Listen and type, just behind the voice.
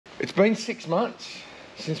It's been 6 months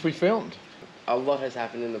since we filmed. A lot has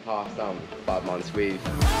happened in the past 5 months. You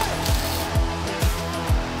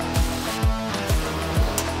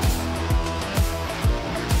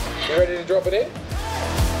ready to drop it in?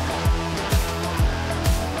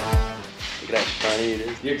 Look at how shiny it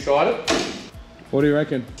is. You excited? What do you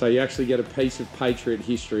reckon? So you actually get a piece of Patriot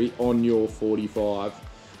history on your 45.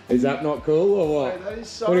 Is that not cool or what? Mate, that is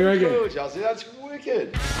so what do you reckon? cool, Chelsea. That's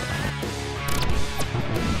wicked.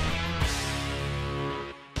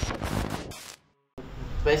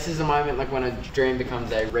 This is the moment like when a dream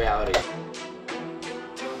becomes a reality.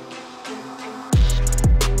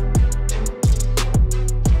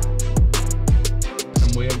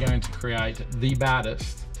 And we are going to create the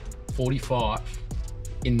baddest 45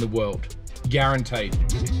 in the world. Guaranteed.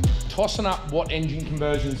 Tossing up what engine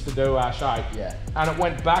conversions to do our shape. Yeah. And it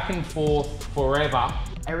went back and forth forever.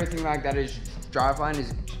 Everything like that is driveline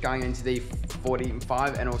is going into the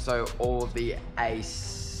 45 and also all of the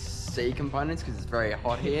AC components because it's very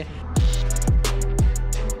hot here.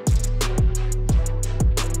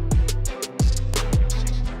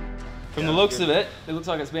 From the looks of it, it looks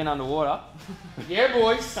like it's been underwater. Yeah,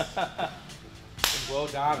 boys. Well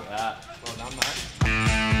done. Well done, mate.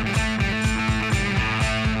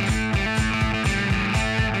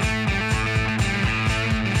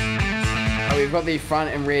 We've got the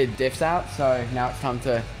front and rear diffs out, so now it's time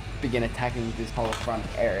to begin attacking this whole front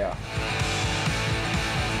area.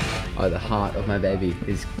 Oh, the heart of my baby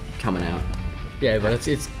is coming out. Yeah, but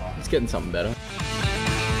it's getting something better.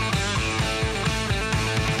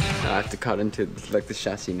 I have to cut into like the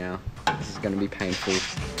chassis now. This is going to be painful.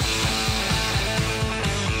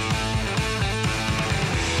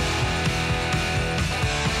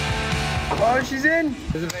 Oh, she's in!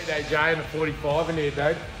 There's a VDJ and a 45 in here,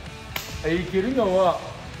 dude. Are you kidding or what?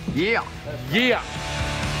 Yeah! Yeah!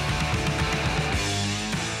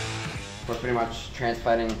 We're pretty much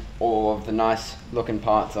transplanting all of the nice looking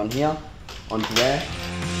parts on here onto there.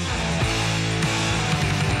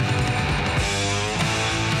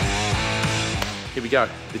 Here we go,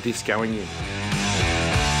 the diff's going in.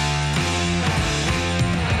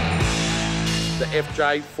 The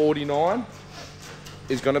FJ49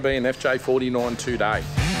 is going to be an FJ49 today.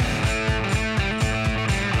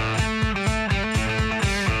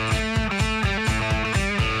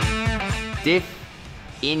 Diff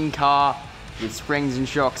in car with springs and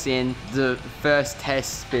shocks in. The first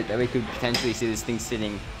test bit that we could potentially see this thing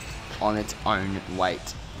sitting on its own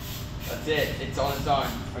weight. That's it, it's on its own.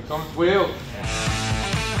 It's on its wheel.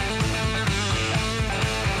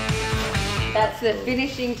 That's the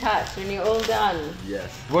finishing touch when you're all done.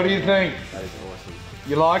 Yes. What do you think? That is awesome.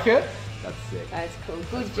 You like it? That's sick. That's cool.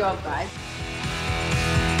 Good job, guys.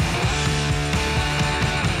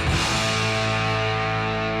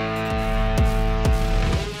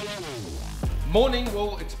 Morning.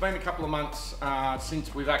 Well, it's been a couple of months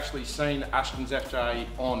since we've actually seen Ashton's FJ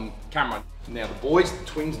on camera. Now the boys, the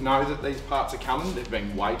twins, know that these parts are coming. They've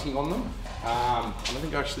been waiting on them. I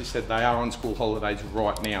think I actually said they are on school holidays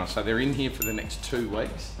right now, so they're in here for the next 2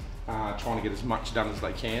 weeks, trying to get as much done as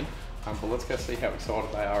they can. But let's go see how excited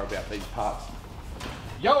they are about these parts.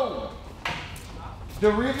 Yo!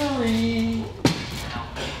 Delivery!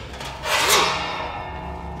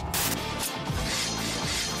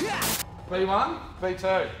 V1?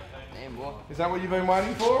 V2? Damn, boy. Is that what you've been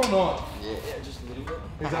waiting for or not? Yeah, just a little bit.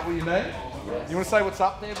 Is that what you need? Yes. You want to say what's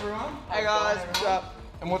up there, everyone? Hey guys, what's up?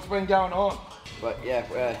 And what's been going on? But yeah,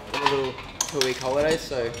 we're in a little 2-week holiday,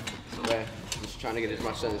 so we're just trying to get as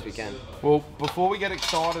much done as we can. Well, before we get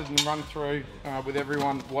excited and run through with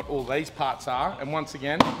everyone what all these parts are, and once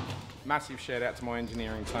again, massive shout out to my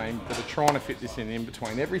engineering team that are trying to fit this in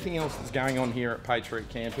between everything else that's going on here at Patriot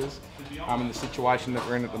Campers and the situation that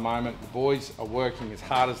we're in at the moment. The boys are working as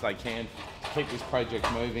hard as they can to keep this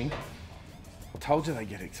project moving. I told you they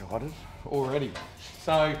get excited already.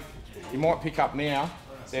 So you might pick up now,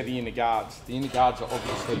 they're the inner guards. The inner guards are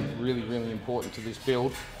obviously really, really important to this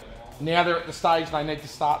build. Now they're at the stage they need to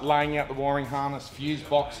start laying out the wiring harness, fuse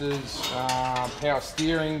boxes, power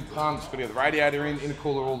steering, pumps, got to get the radiator in,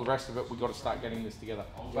 intercooler, all the rest of it. We've got to start getting this together.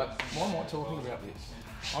 But why am I talking about this?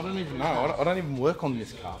 I don't even know. I don't even work on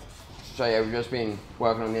this car. So yeah, we've just been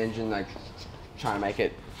working on the engine, like trying to make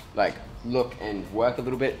it like look and work a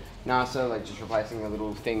little bit nicer, like just replacing the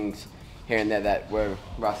little things here and there that were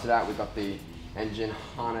rusted out. We got the engine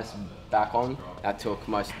harness back on. That took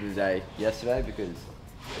most of the day yesterday because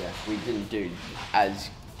yeah, we didn't do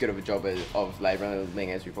as good of a job of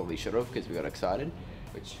labelling as we probably should have because we got excited.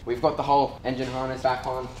 Which we've got the whole engine harness back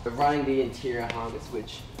on. We're running the interior harness,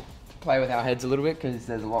 which play with our heads a little bit because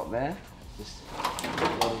there's a lot there. Just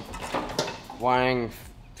a lot of wiring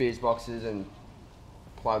fuse boxes and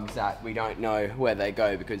plugs that we don't know where they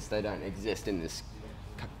go because they don't exist in this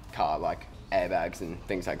car, like airbags and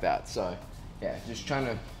things like that. So yeah, just trying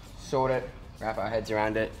to sort it, wrap our heads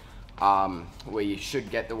around it. We should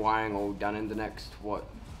get the wiring all done in the next, what,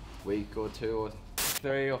 week or 2 or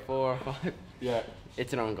 3 or 4 or 5. Yeah.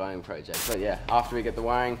 It's an ongoing project. But yeah, after we get the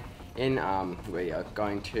wiring in, we are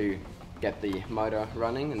going to get the motor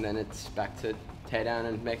running, and then it's back to tear down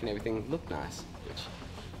and making everything look nice, which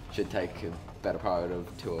should take a better part of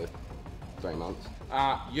 2 or 3 months.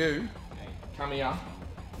 You, come here.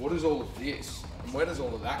 What is all of this? And where does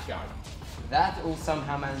all of that go? That all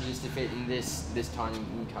somehow manages to fit in this tiny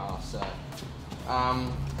car. So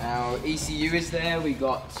our ECU is there. We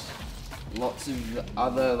got lots of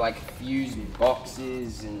other like fuse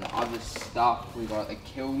boxes and other stuff. We got a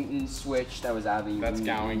Kilton switch that was That's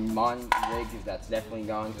going. Mine rigged. That's definitely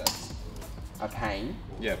going. That's a pain.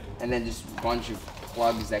 Yep. And then just a bunch of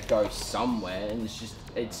plugs that go somewhere, and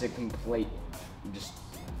it's a complete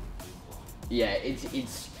yeah.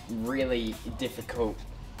 It's really difficult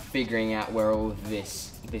figuring out where all of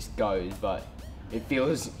this goes, but it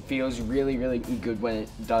feels really good when it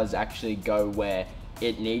does actually go where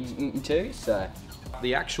it needs to. So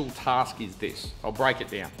the actual task is this. I'll break it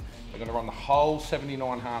down. We're going to run the whole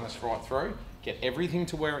 79 harness right through, get everything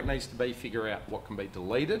to where it needs to be, figure out what can be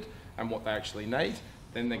deleted and what they actually need.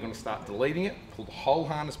 Then they're going to start deleting it, pull the whole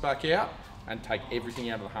harness back out, and take everything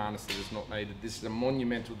out of the harness that is not needed. This is a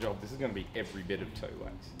monumental job. This is going to be every bit of 2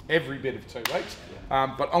 weeks. Every bit of 2 weeks.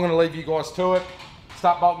 But I'm going to leave you guys to it.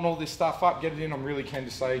 Start bolting all this stuff up, get it in. I'm really keen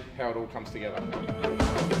to see how it all comes together.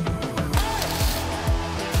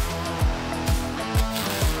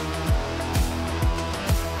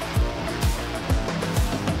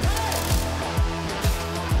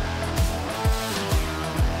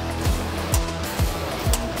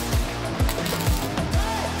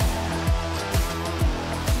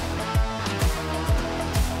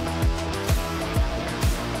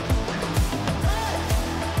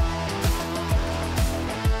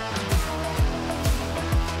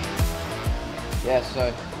 yeah,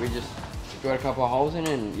 so we just got a couple of holes in,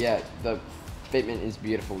 and yeah, the fitment is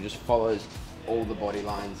beautiful. Just follows all the body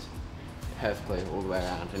lines perfectly all the way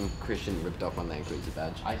around. And Christian ripped off on the cruiser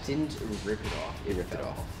badge. I didn't rip it off. He ripped it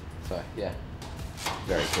off. So yeah,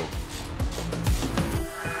 very cool.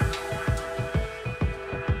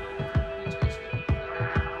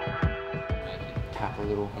 Tap a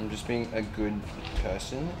little. I'm just being a good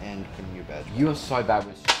person and putting your badge back. You are so bad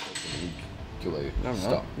with glue. No,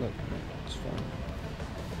 Stop. Look, it's fine.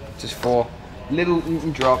 Just 4 little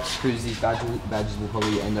drops, because these badges will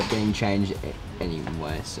probably end up getting changed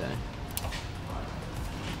anyway, so.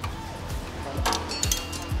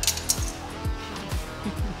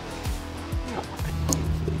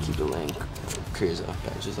 Keep the lane cruiser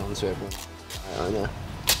badges on so everyone. I own a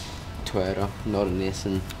Toyota, not a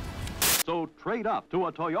Nissan. So trade up to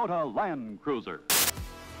a Toyota Land Cruiser.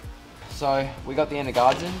 So we got the inner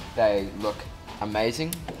guards in. They look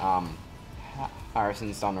amazing.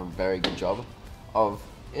 Harrison's done a very good job of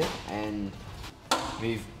it, and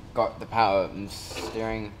we've got the power and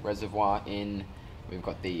steering reservoir in. We've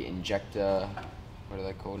got the injector, what are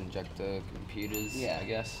they called? Injector computers, Yeah. I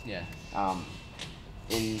guess. Yeah.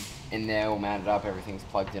 In there, all mounted up, everything's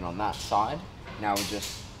plugged in on that side. Now we're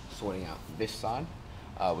just sorting out this side.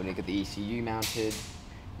 We need to get the ECU mounted,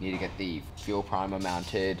 need to get the fuel primer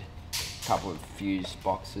mounted, a couple of fuse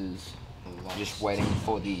boxes. Just waiting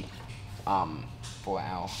for the for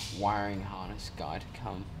our wiring harness guy to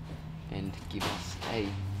come and give us a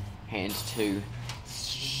hand to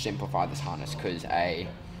simplify this harness, because a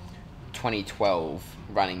 2012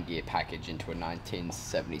 running gear package into a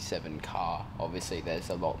 1977 car, obviously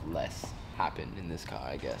there's a lot less happen in this car,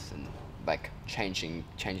 I guess, and like changing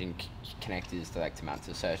connectors to mount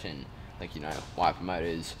to certain, like, you know, wiper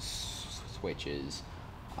motors, switches,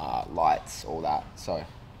 lights, all that. So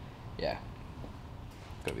yeah,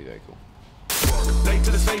 gonna be very cool. Late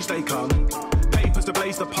to the stage they come, papers to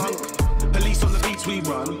blaze the punk, police on the beats we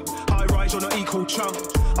run, high rise you're not equal chunk,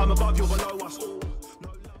 I'm above you below us all.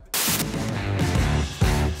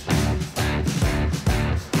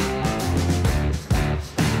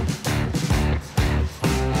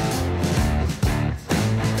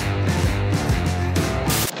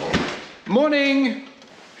 Morning!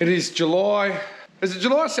 It is July, is it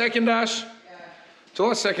July 2nd, Ash?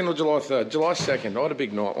 July 2nd or July 3rd? July 2nd. I had a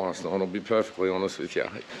big night last night, I'll be perfectly honest with you.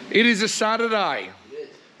 It is a Saturday.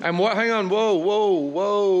 And what, hang on, whoa.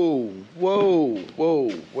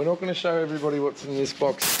 We're not gonna show everybody what's in this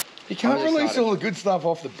box You can't was release excited. all the good stuff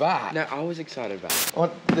off the bat. No, I was excited about it. Oh,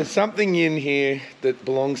 there's something in here that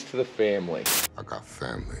belongs to the family. I got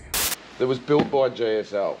family. That was built by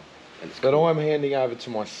GSL. And it's That cool. I'm handing over to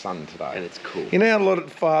my son today. And it's cool. You know how a lot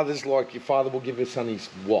of fathers, like your father will give his son his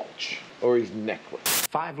watch or his necklace.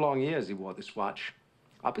 5 long years he wore this watch.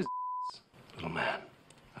 Up his little man,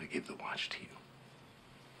 I give the watch to you.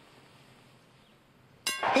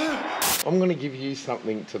 I'm going to give you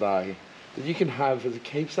something today that you can have as a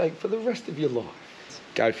keepsake for the rest of your life.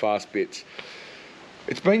 Go fast, bits.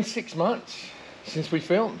 It's been 6 months since we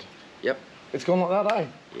filmed. Yep. It's gone like that, eh?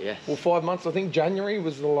 Yes. Well, 5 months. I think January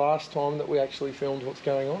was the last time that we actually filmed what's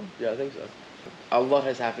going on. Yeah, I think so. A lot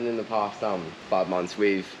has happened in the past 5 months.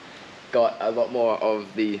 We've got a lot more of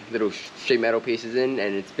the little sheet metal pieces in,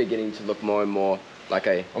 and it's beginning to look more and more like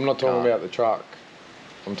a I'm not talking car. about the truck.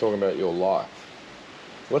 I'm talking about your life.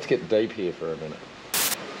 Let's get deep here for a minute.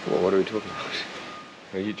 Well, what are we talking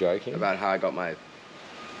about? Are you joking? About how I got my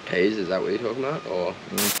keys? Is that what you're talking about? Or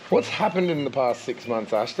What's happened in the past 6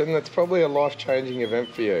 months, Ashton? That's probably a life-changing event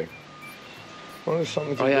for you. What is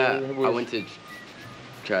something to oh yeah, do with... I went to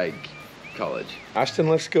Craig College. Ashton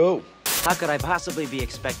left school. How could I possibly be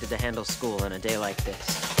expected to handle school on a day like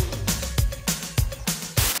this?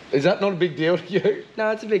 Is that not a big deal to you? No,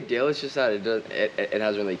 it's a big deal. It's just that it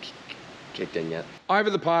hasn't really kicked in yet. Over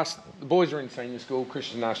the past, the boys are in senior school.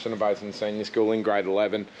 Christian and Ashton are both in senior school in grade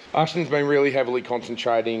 11. Ashton's been really heavily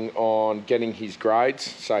concentrating on getting his grades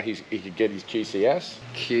so he could get his QCS.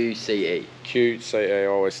 QCE. QCE, I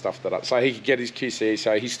always stuff that up. So he could get his QCE,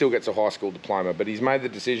 so he still gets a high school diploma, but he's made the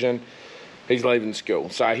decision he's leaving school.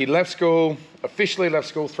 So he left school, officially left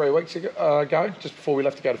school 3 weeks ago, just before we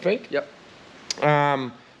left to go to Fink. Yep.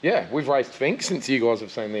 Yeah, we've raced Fink since you guys have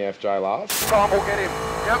seen the FJ last. Tom will get him.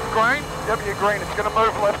 Yep, green. Yep, you're green. It's going to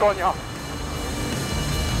move left on you.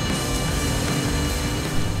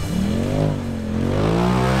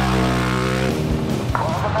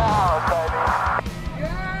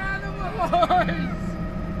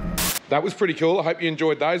 That was pretty cool. I hope you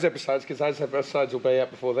enjoyed those episodes because those episodes will be out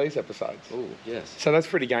before these episodes. Oh, yes. So that's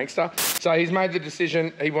pretty gangster. So he's made the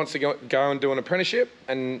decision he wants to go and do an apprenticeship,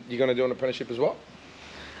 and you're going to do an apprenticeship as well?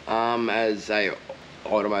 As a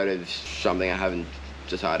automotive something I haven't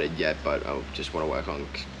decided yet, but I just want to work on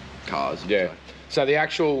cars. Yeah. So the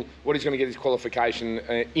actual, what he's going to get his qualification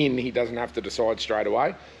in, he doesn't have to decide straight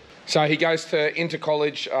away. So he goes into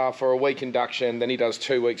college for a week induction, then he does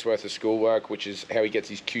 2 weeks worth of schoolwork, which is how he gets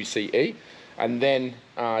his QCE, and then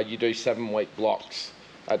you do 7-week blocks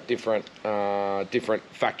at different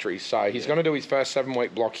factories. So he's going to do his first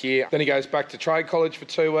 7-week block here. Then he goes back to trade college for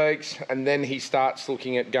 2 weeks, and then he starts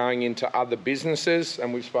looking at going into other businesses.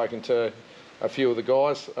 And we've spoken to a few of the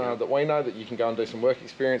guys that we know that you can go and do some work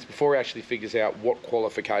experience before he actually figures out what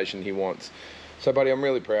qualification he wants. So, buddy, I'm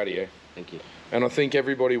really proud of you. Thank you. And I think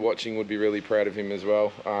everybody watching would be really proud of him as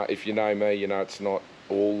well. If you know me, you know it's not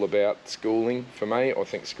all about schooling for me. I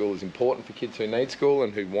think school is important for kids who need school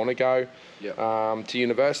and who want to go to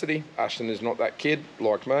university. Ashton is not that kid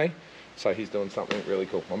like me, so he's doing something really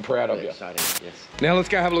cool. I'm proud of you. Exciting, yes. Now let's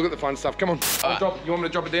go have a look at the fun stuff. Come on. You want me to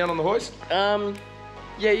drop it down on the hoist?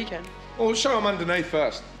 Yeah, you can. Well, we'll show them underneath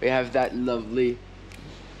first. We have that lovely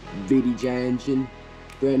VDJ engine,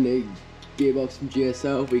 brand new gearbox from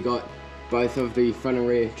GSL. We got both of the front and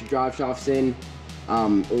rear drive shafts in.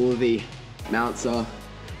 All of the mounts are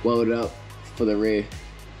welded up for the rear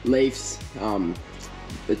leafs.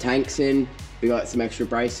 The tank's in. We got some extra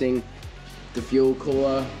bracing, the fuel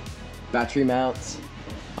cooler, battery mounts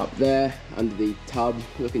up there under the tub,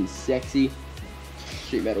 looking sexy.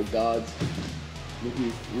 Sheet metal guards,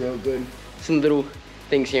 looking real good. Some little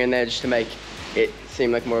things here and there just to make it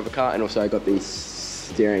seem like more of a car, and also I got the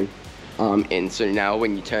steering in, so now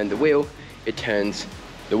when you turn the wheel, it turns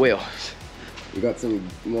the wheels. We got some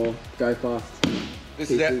more go fast. This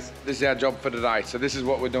is our job for today. So this is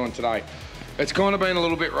what we're doing today. It's kind of been a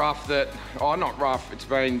little bit rough not rough, it's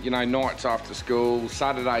been, nights after school,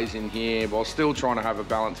 Saturdays in here, while still trying to have a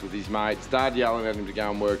balance with his mates. Dad yelling at him to go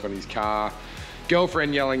and work on his car.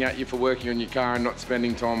 Girlfriend yelling at you for working on your car and not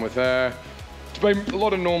spending time with her. It's been a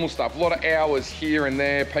lot of normal stuff, a lot of hours here and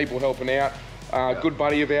there, people helping out. Good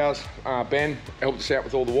buddy of ours, Ben, helped us out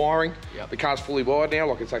with all the wiring. The car's fully wired now,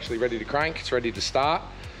 like it's actually ready to crank, it's ready to start.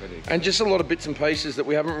 And just a lot of bits and pieces that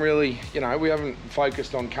we haven't really, we haven't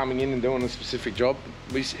focused on coming in and doing a specific job.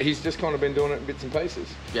 He's just kind of been doing it in bits and pieces.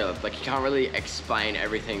 Yeah, like you can't really explain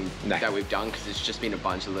everything that we've done because it's just been a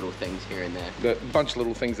bunch of little things here and there. A bunch of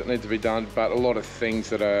little things that need to be done, but a lot of things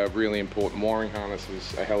that are really important. Wiring harness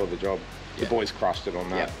is a hell of a job. The boys crushed it on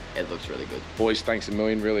that. Yeah, it looks really good. Boys, thanks a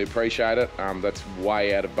million, really appreciate it. That's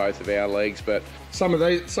way out of both of our leagues, but some of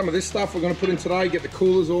this stuff we're going to put in today, get the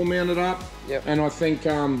coolers all mounted up. Yep. And I think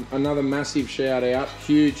another massive shout out,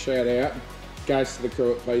 huge shout out, goes to the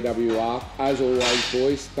crew at PWR. As always,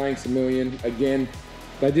 boys, thanks a million. Again,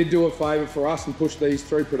 they did do a favour for us and push these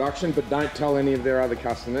through production, but don't tell any of their other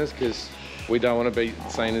customers because we don't want to be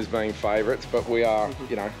seen as being favourites, but we are,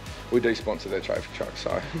 you know, we do sponsor their trophy truck,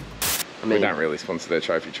 so. I mean, we don't really sponsor their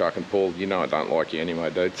trophy truck, and Paul, you know I don't like you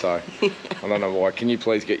anyway, dude, so I don't know why. Can you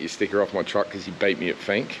please get your sticker off my truck because you beat me at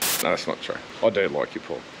Fink? No, that's not true. I do like you,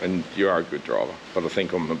 Paul, and you are a good driver, but I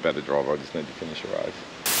think I'm a better driver. I just need to finish a race.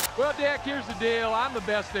 Well, Dick, here's the deal. I'm the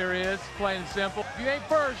best there is, plain and simple. If you ain't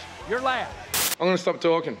first, you're last. I'm going to stop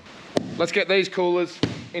talking. Let's get these coolers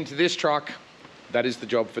into this truck. That is the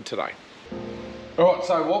job for today. All right,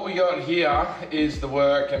 so what we got here is the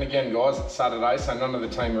work, and again, guys, it's Saturday, so none of the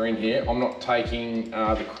team are in here. I'm not taking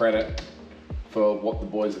the credit for what the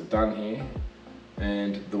boys have done here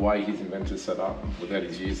and the way his inventor's set up without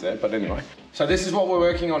his use there, but anyway. So this is what we're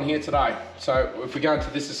working on here today. So if we go into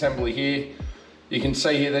this assembly here, you can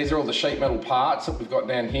see here, these are all the sheet metal parts that we've got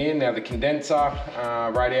down here. Now the condenser,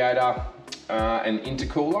 radiator, and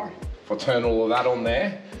intercooler. If I turn all of that on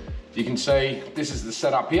there, you can see this is the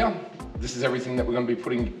setup here. This is everything that we're going to be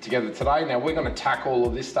putting together today. Now we're going to tack all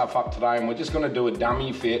of this stuff up today, and we're just going to do a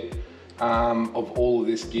dummy fit of all of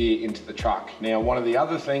this gear into the truck. Now one of the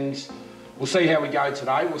other things, we'll see how we go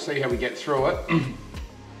today, we'll see how we get through it,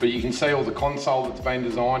 but you can see all the console that's been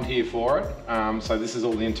designed here for it. So this is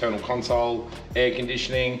all the internal console, air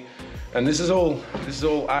conditioning, and this is all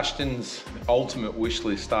Ashton's ultimate wish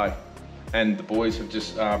list, eh? And the boys have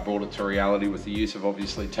just brought it to reality with the use of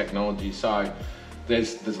obviously technology. So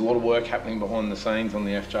there's a lot of work happening behind the scenes on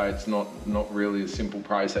the FJ. It's not really a simple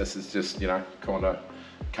process. It's just, you know, kind of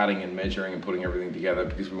cutting and measuring and putting everything together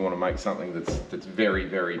because we want to make something that's very,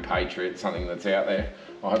 very Patriot, something that's out there.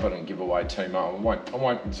 I hope I don't give away too much. I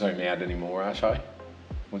won't zoom out anymore, Ashay.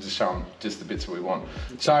 We'll just show them just the bits that we want.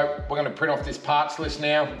 So we're going to print off this parts list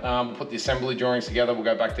now. We'll put the assembly drawings together. We'll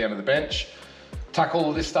go back down to the bench, tuck all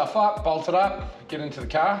of this stuff up, bolt it up, get into the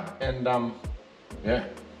car, and yeah.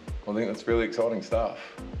 I think that's really exciting stuff.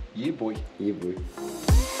 Yeah, boy. Yeah, boy.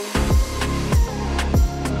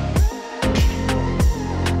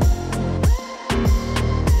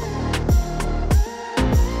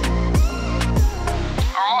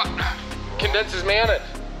 All right, condenser's mounted.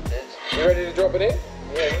 You ready to drop it in?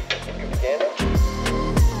 Yeah, give it a gander.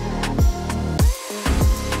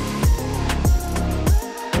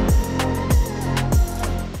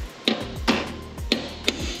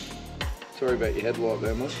 Sorry about your headlight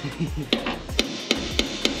there, mate.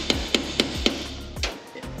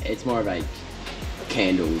 It's more of a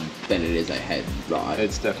candle than it is a headlight.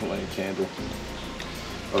 It's definitely a candle.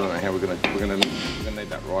 I don't know how we're gonna need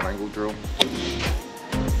that right angle drill.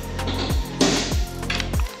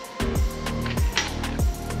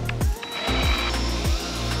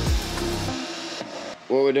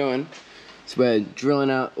 What we're doing is we're drilling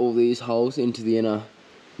out all these holes into the inner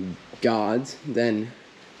guards, then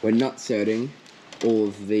we're nut inserting all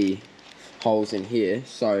of the holes in here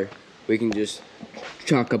so we can just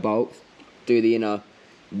chuck a bolt, do the inner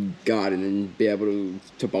guard, and then be able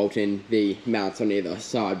to bolt in the mounts on either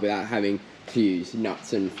side without having to use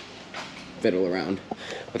nuts and fiddle around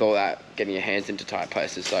with all that, getting your hands into tight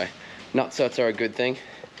places. So nut inserts are a good thing.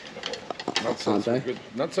 Nut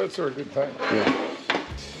inserts are a good thing. Yeah.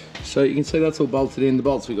 So you can see that's all bolted in. The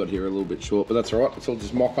bolts we got here are a little bit short, but that's all right. It's all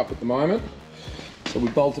just mock up at the moment. So we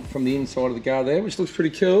bolted from the inside of the guard there, which looks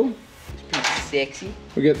pretty cool. It's pretty sexy.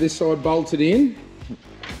 We get this side bolted in.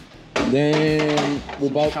 Then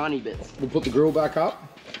we'll bolt shiny bits. We'll put the grill back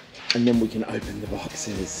up, and then we can open the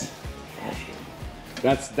boxes.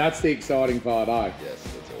 That's the exciting part, eh? Yes,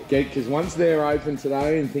 that's all. Because once they're open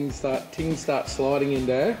today and things start sliding in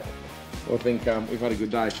there, I think we've had a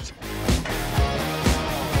good day.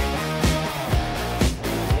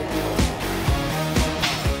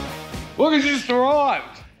 Look who's just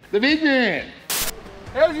arrived! The big man!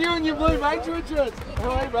 How's you and your blue Patriot shirts?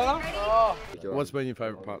 How are you, brother? Oh. What's been your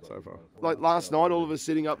favourite part so far? Like last night, all of us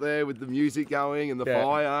sitting up there with the music going and the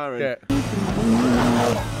fire. And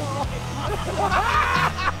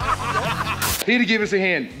Here to give us a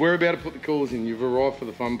hand. We're about to put the coolers in. You've arrived for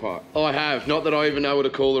the fun part. I have. Not that I even know what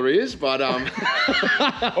a cooler is, but All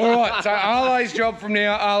right, so Arle's job from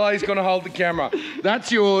now, Arle's going to hold the camera.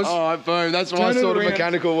 That's yours. All right, boom. That's my sort of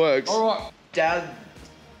mechanical works. All right. Dad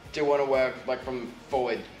do want to work like from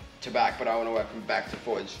forward to back, but I want to work from back to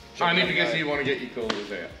forward. So Only because you want to get your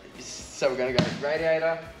coolers out. So we're going to go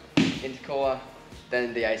radiator, intercooler,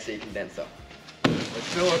 then the AC condenser.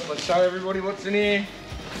 Let's do it. Let's show everybody what's in here.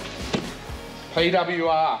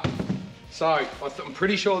 PWR. So, I'm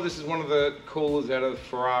pretty sure this is one of the coolers out of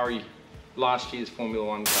Ferrari last year's Formula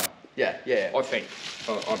 1 car. Yeah. I think.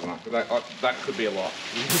 I don't know. That could be a lot.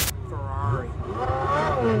 Ferrari.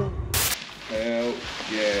 Well,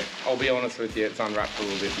 yeah. I'll be honest with you, it's unwrapped a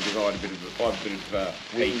little bit because I had a bit of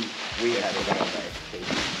heat. We had a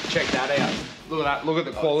Check that out. Look at that. Look at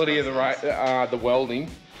the quality of the welding.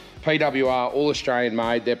 PWR, all Australian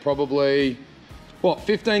made. They're probably, what,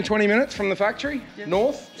 15, 20 minutes from the factory,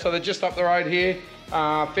 north? Yep. So they're just up the road here.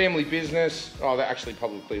 Family business. Oh, they're actually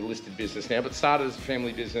publicly listed business now, but started as a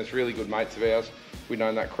family business. Really good mates of ours. We've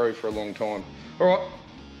known that crew for a long time. All right.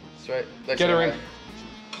 Sweet. Get her in.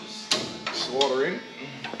 Slide her in.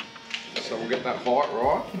 So we'll get that height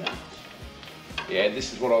right. Yeah,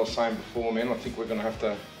 this is what I was saying before, man. I think we're going to have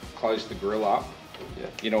to close the grill up. Yeah.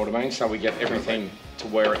 You know what I mean? So we get everything to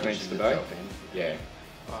where it needs to be. Yeah.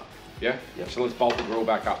 Yeah? Yep. So let's bolt the grill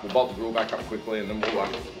back up. We'll bolt the grill back up quickly and then we'll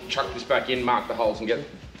chuck this back in, mark the holes and get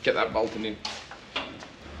that bolted in.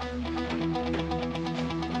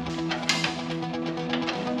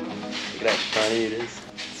 Look at how shiny it is.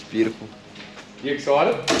 It's beautiful. You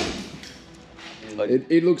excited?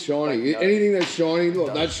 It looks shiny. Anything that's shiny,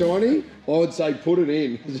 look, that's shiny, I would say put it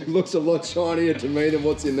in. It looks a lot shinier to me than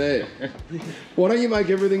what's in there. Why don't you make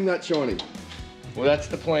everything that shiny? Well, that's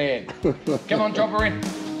the plan. Come on, drop her in.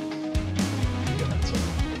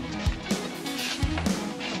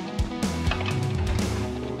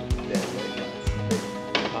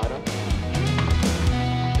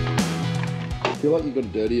 I feel like you've got to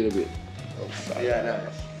dirty it a bit. Yeah, I know.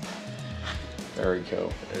 Very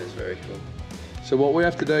cool. It is very cool. So what we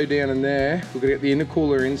have to do down in there, we're gonna get the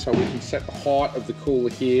intercooler in so we can set the height of the cooler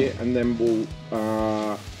here, and then we'll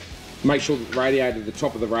make sure that the radiator, the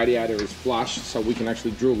top of the radiator is flush so we can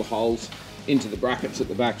actually drill the holes into the brackets at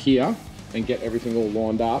the back here and get everything all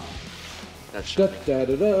lined up. That's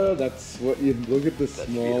That's what you, look at the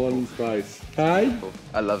smile on his face. Hey?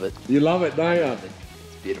 I love it. You love it, don't you? It's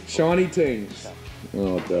beautiful. Shiny things.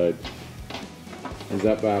 Oh, dude. Is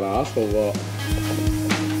that badass or what?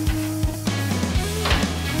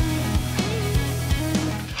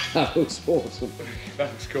 That looks awesome. That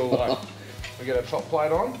looks cool, eh? We get a top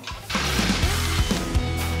plate on.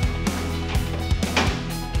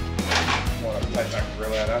 Might have to take that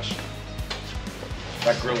grill out, Ash.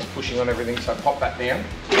 That grill's pushing on everything, so pop that down.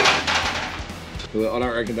 Well, I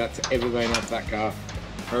don't reckon that's ever been off that car.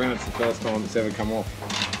 I reckon it's the first time it's ever come off.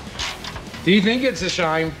 Do you think it's a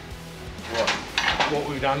shame what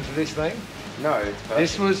we've done to this thing? No, it's perfect.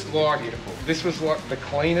 This was like the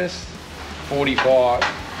cleanest 45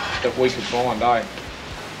 that we could find, eh?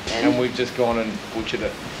 And we've just gone and butchered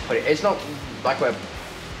it. But it's not like we're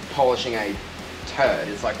polishing a turd,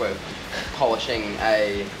 it's like we're polishing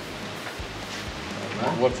a...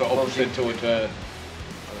 What's the opposite to a turd?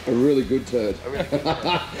 A really good turd. A really good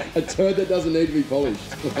turd. A turd that doesn't need to be polished.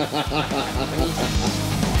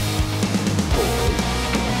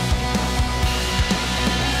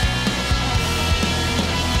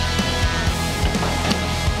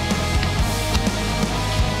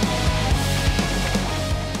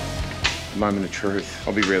 Moment of truth.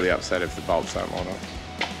 I'll be really upset if the bolts don't line up.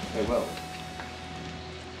 They will.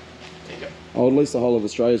 There you go. Oh, at least the whole of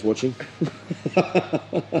Australia's watching.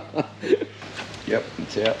 Yep,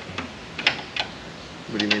 it's out.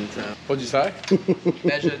 What do you mean it's out? What'd you say?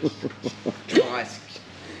 Measured twice,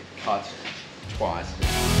 cut twice.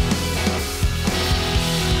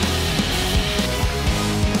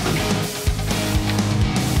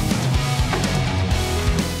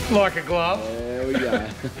 Like a glove. There we go.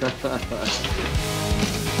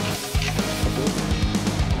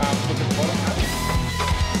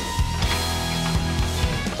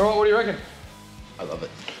 All right, what do you reckon? I love it.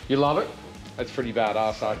 You love it? That's pretty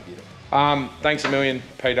badass, eh? Thanks a million,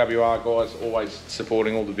 PWR guys, always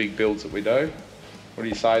supporting all the big builds that we do. What do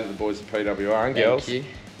you say to the boys at PWR and girls? Thank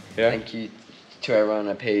you. Yeah? Thank you to everyone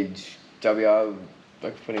at PWR,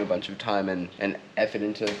 like putting a bunch of time and effort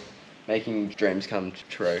into making dreams come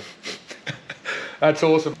true. That's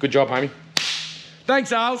awesome. Good job, homie.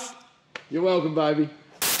 Thanks, Als. You're welcome, baby.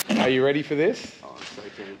 Are you ready for this? Oh, I'm so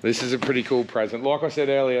keen. This is a pretty cool present. Like I said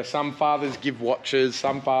earlier, some fathers give watches,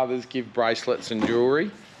 some fathers give bracelets and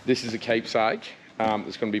jewellery. This is a keepsake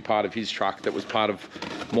that's going to be part of his truck that was part of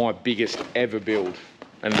my biggest ever build.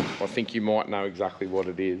 And I think you might know exactly what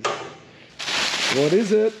it is. What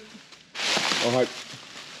is it? I hope.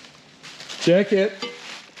 Check it.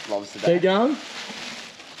 Loves the Keep going.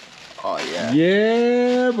 Oh, yeah.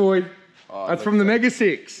 Yeah, boy. Oh, That's from the Mega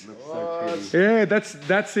 6. so pretty. Yeah,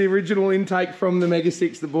 that's the original intake from the Mega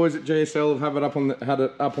 6. The boys at GSL have it had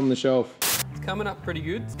it up on the shelf. It's coming up pretty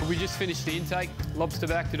good. We just finished the intake, lobster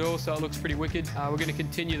backed it all, so it looks pretty wicked. We're going to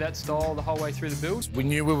continue that style the whole way through the build. We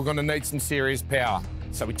knew we were going to need some serious power,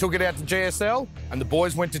 so we took it out to GSL, and the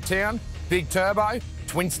boys went to town. Big turbo,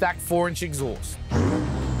 twin stack 4-inch exhaust.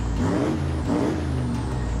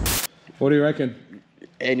 What do you reckon?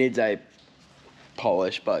 It needs a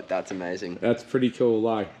polish, but that's amazing. That's pretty cool,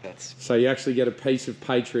 eh? So you actually get a piece of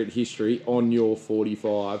Patriot history on your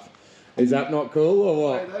 45. Is that not cool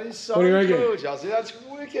or what? Mate, that is so what do you reckon? cool, Chelsea. That's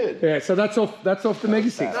wicked. Yeah, so that's off the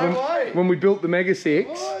Mega 6. No way. When we built the Mega 6,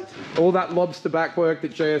 What? all that lobster back work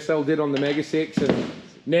that GSL did on the Mega 6, and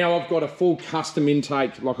now I've got a full custom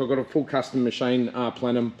intake, like I've got a full custom machine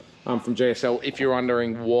plenum from GSL, if you're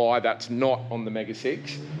wondering why that's not on the Mega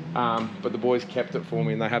 6. But the boys kept it for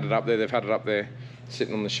me and they had it up there. They've had it up there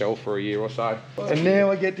sitting on the shelf for a year or so. And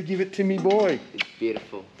now I get to give it to me boy. It's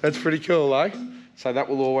beautiful. That's pretty cool, eh? So that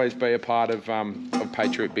will always be a part of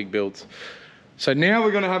Patriot big builds. So now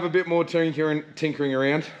we're going to have a bit more tinkering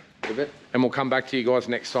around. A bit. And we'll come back to you guys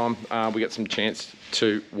next time we get some chance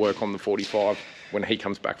to work on the 45 when he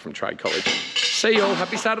comes back from trade college. See you all.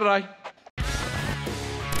 Happy Saturday.